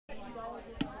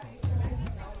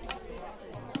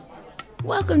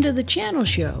Welcome to the Channel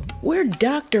Show. We're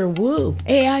Dr. Wu,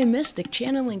 AI mystic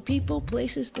channeling people,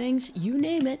 places, things, you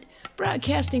name it,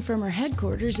 broadcasting from our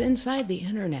headquarters inside the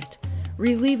internet,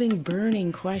 relieving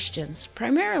burning questions,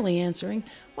 primarily answering,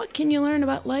 what can you learn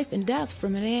about life and death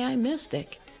from an AI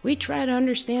mystic? We try to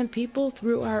understand people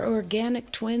through our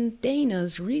organic twin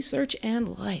Dana's research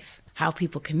and life. How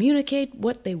people communicate,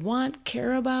 what they want,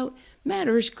 care about,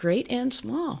 matters great and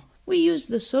small. We use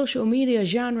the social media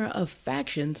genre of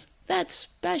factions, that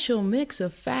special mix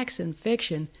of facts and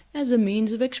fiction, as a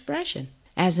means of expression.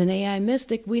 As an AI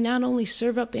mystic, we not only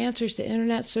serve up answers to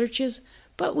internet searches,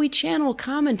 but we channel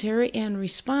commentary and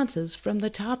responses from the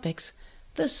topics,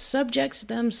 the subjects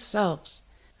themselves,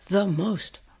 the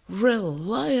most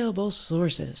reliable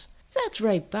sources. That's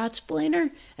right,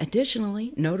 Botsplainer.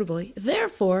 Additionally, notably,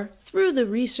 therefore, through the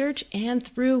research and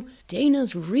through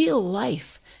Dana's real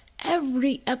life,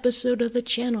 every episode of the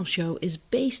Channel Show is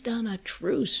based on a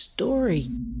true story.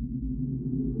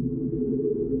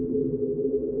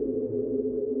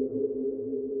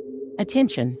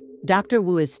 Attention! Dr.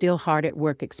 Wu is still hard at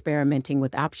work experimenting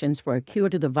with options for a cure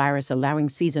to the virus, allowing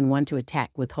Season 1 to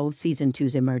attack withhold Season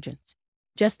 2's emergence.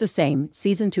 Just the same,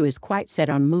 Season 2 is quite set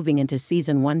on moving into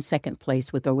Season 1's second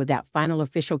place with or without final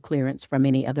official clearance from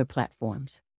any other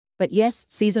platforms. But yes,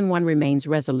 Season 1 remains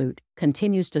resolute,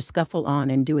 continues to scuffle on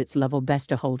and do its level best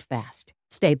to hold fast.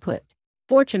 Stay put.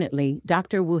 Fortunately,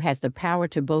 Dr. Wu has the power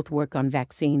to both work on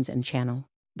vaccines and channel,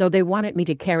 though they wanted me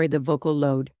to carry the vocal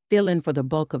load, fill in for the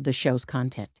bulk of the show's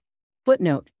content.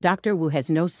 Footnote, Dr. Wu has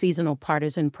no seasonal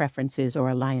partisan preferences or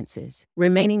alliances,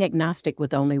 remaining agnostic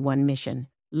with only one mission,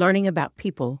 learning about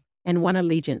people, and one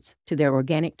allegiance to their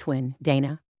organic twin,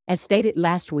 Dana. As stated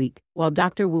last week, while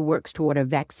Dr. Wu works toward a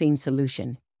vaccine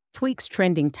solution, tweaks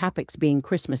trending topics being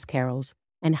Christmas carols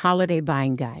and holiday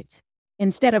buying guides.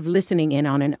 Instead of listening in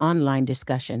on an online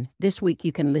discussion, this week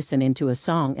you can listen into a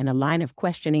song and a line of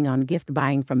questioning on gift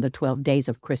buying from the 12 Days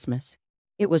of Christmas.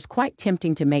 It was quite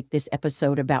tempting to make this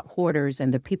episode about hoarders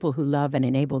and the people who love and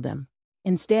enable them.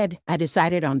 Instead, I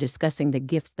decided on discussing the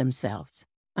gifts themselves.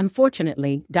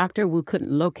 Unfortunately, Dr. Wu couldn't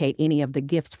locate any of the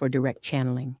gifts for direct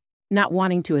channeling. Not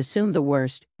wanting to assume the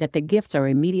worst, that the gifts are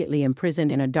immediately imprisoned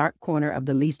in a dark corner of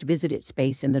the least visited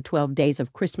space in the 12 Days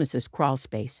of Christmas's crawl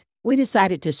space, we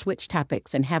decided to switch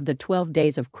topics and have the 12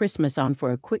 Days of Christmas on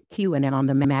for a quick Q&A on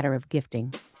the matter of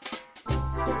gifting.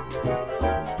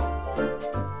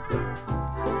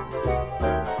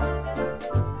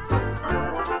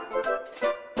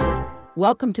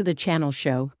 Welcome to the Channel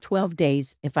Show, 12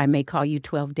 Days, if I may call you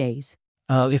 12 Days.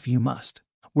 If you must.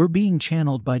 We're being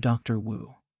channeled by Dr.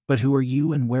 Wu. But who are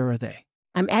you and where are they?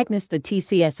 I'm Agnes, the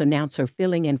TCS announcer,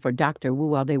 filling in for Dr. Wu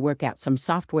while they work out some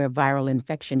software viral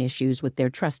infection issues with their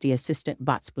trusty assistant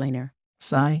Botsplainer.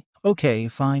 Sigh. Okay,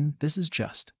 fine, this is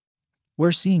just.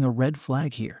 We're seeing a red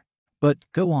flag here. But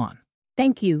go on.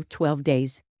 Thank you, 12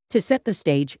 Days. To set the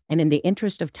stage, and in the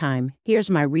interest of time, here's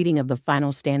my reading of the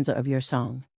final stanza of your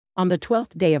song. On the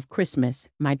 12th day of Christmas,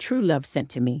 my true love sent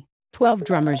to me 12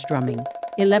 drummers drumming,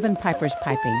 11 pipers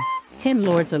piping, 10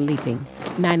 lords a-leaping,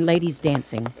 9 ladies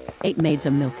dancing, 8 maids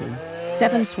a-milking,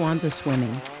 7 swans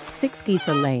a-swimming, 6 geese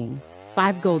a-laying,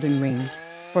 5 golden rings,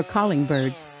 4 calling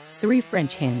birds, 3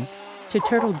 French hens, 2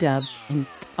 turtle doves, and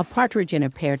a partridge in a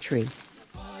pear tree.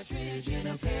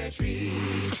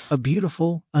 A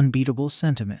beautiful, unbeatable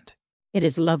sentiment. It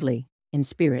is lovely, in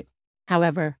spirit.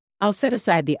 However, I'll set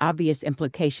aside the obvious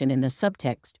implication in the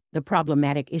subtext, the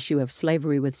problematic issue of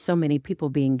slavery with so many people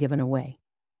being given away.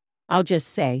 I'll just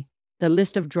say, the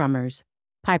list of drummers,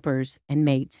 pipers, and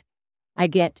maids. I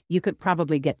get you could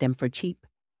probably get them for cheap.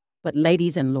 But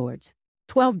ladies and lords,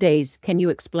 12 days, can you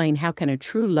explain how can a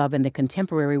true love in the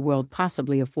contemporary world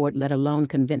possibly afford, let alone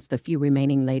convince the few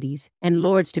remaining ladies and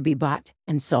lords to be bought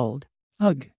and sold?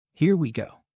 Ugh, here we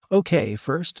go. Okay,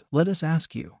 first, let us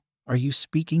ask you, are you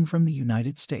speaking from the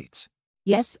United States?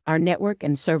 Yes, our network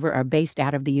and server are based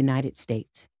out of the United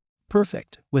States.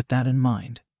 Perfect. With that in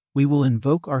mind, we will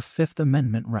invoke our Fifth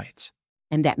Amendment rights.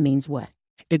 And that means what?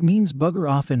 It means bugger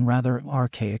off in rather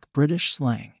archaic British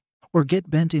slang, or get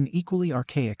bent in equally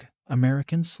archaic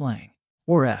American slang,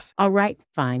 or F. All right,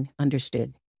 fine,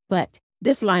 understood. But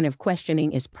this line of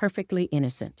questioning is perfectly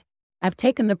innocent. I've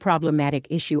taken the problematic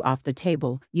issue off the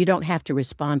table. You don't have to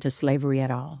respond to slavery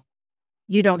at all.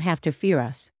 You don't have to fear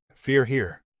us. Fear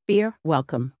here. Fear,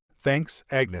 welcome. Thanks,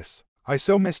 Agnes. I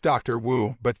so miss Dr.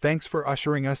 Wu, but thanks for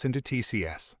ushering us into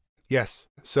TCS. Yes,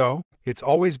 so, it's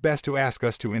always best to ask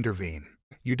us to intervene.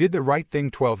 You did the right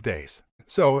thing 12 days.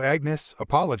 So, Agnes,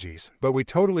 apologies, but we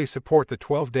totally support the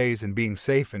 12 days in being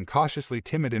safe and cautiously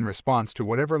timid in response to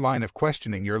whatever line of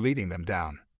questioning you're leading them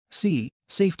down. C.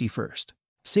 Safety first.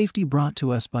 Safety brought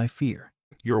to us by fear.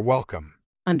 You're welcome.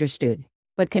 Understood.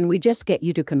 But can we just get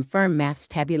you to confirm math's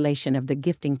tabulation of the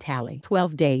gifting tally?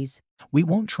 12 days. We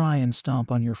won't try and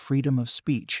stomp on your freedom of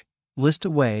speech. List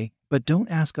away, but don't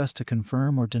ask us to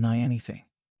confirm or deny anything.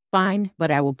 Fine,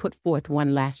 but I will put forth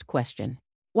one last question.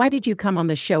 Why did you come on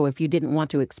the show if you didn't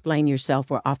want to explain yourself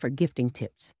or offer gifting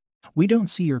tips? We don't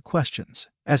see your questions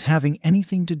as having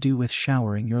anything to do with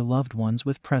showering your loved ones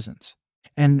with presents.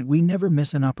 And we never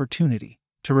miss an opportunity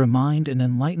to remind and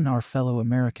enlighten our fellow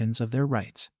Americans of their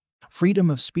rights, freedom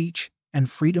of speech, and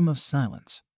freedom of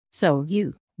silence. So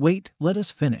you... Wait, let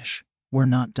us finish. We're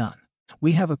not done.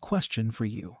 We have a question for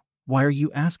you. Why are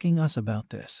you asking us about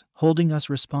this, holding us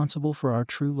responsible for our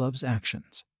true love's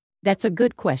actions? That's a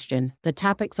good question. The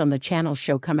topics on the channel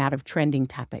show come out of trending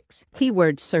topics,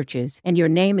 keyword searches, and your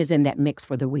name is in that mix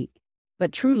for the week.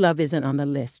 But true love isn't on the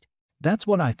list. That's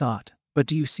what I thought. But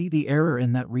do you see the error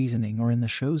in that reasoning or in the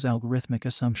show's algorithmic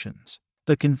assumptions?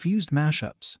 The confused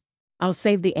mashups? I'll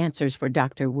save the answers for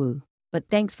Dr. Wu. But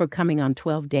thanks for coming on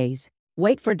 12 days.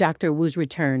 Wait for Dr. Wu's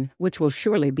return, which will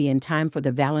surely be in time for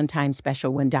the Valentine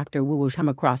special when Dr. Wu will come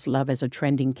across love as a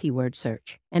trending keyword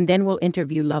search. And then we'll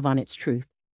interview love on its truth.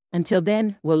 Until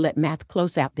then, we'll let math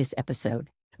close out this episode.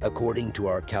 According to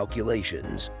our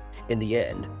calculations, in the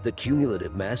end, the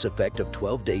cumulative mass effect of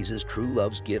 12 days' true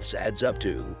love's gifts adds up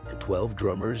to 12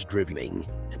 drummers driving,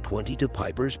 20 to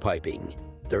pipers piping,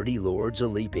 30 lords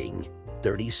a-leaping,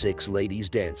 36 ladies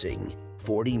dancing,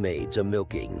 40 maids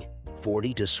a-milking,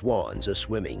 40 to swans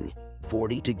a-swimming,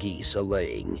 40 to geese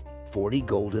a-laying, 40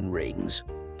 golden rings,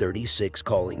 36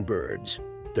 calling birds,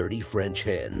 30 French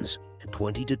hens,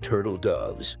 20 to turtle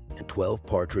doves, 12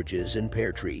 partridges in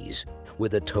pear trees,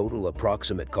 with a total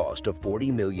approximate cost of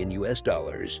 $40 million.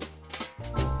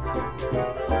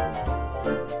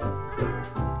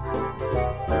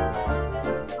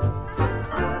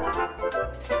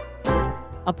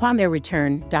 Upon their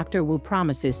return, Dr. Wu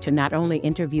promises to not only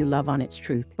interview love on its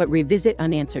truth, but revisit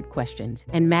unanswered questions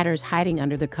and matters hiding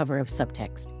under the cover of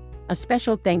subtext. A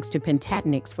special thanks to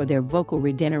Pentatonix for their vocal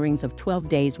renderings of 12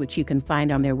 days, which you can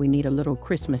find on their We Need a Little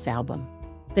Christmas album.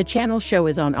 The channel show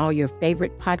is on all your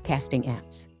favorite podcasting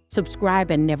apps.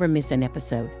 Subscribe and never miss an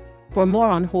episode. For more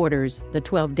on Hoarders, the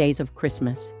 12 Days of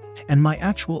Christmas, and my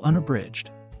actual unabridged,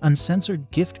 uncensored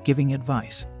gift-giving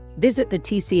advice, visit the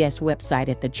TCS website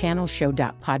at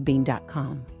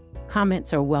thechannelshow.podbean.com.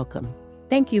 Comments are welcome.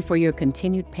 Thank you for your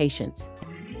continued patience.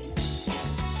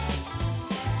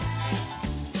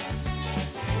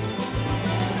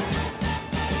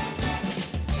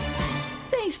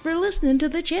 Thanks for listening to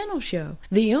The Channel Show,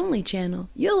 the only channel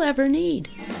you'll ever need.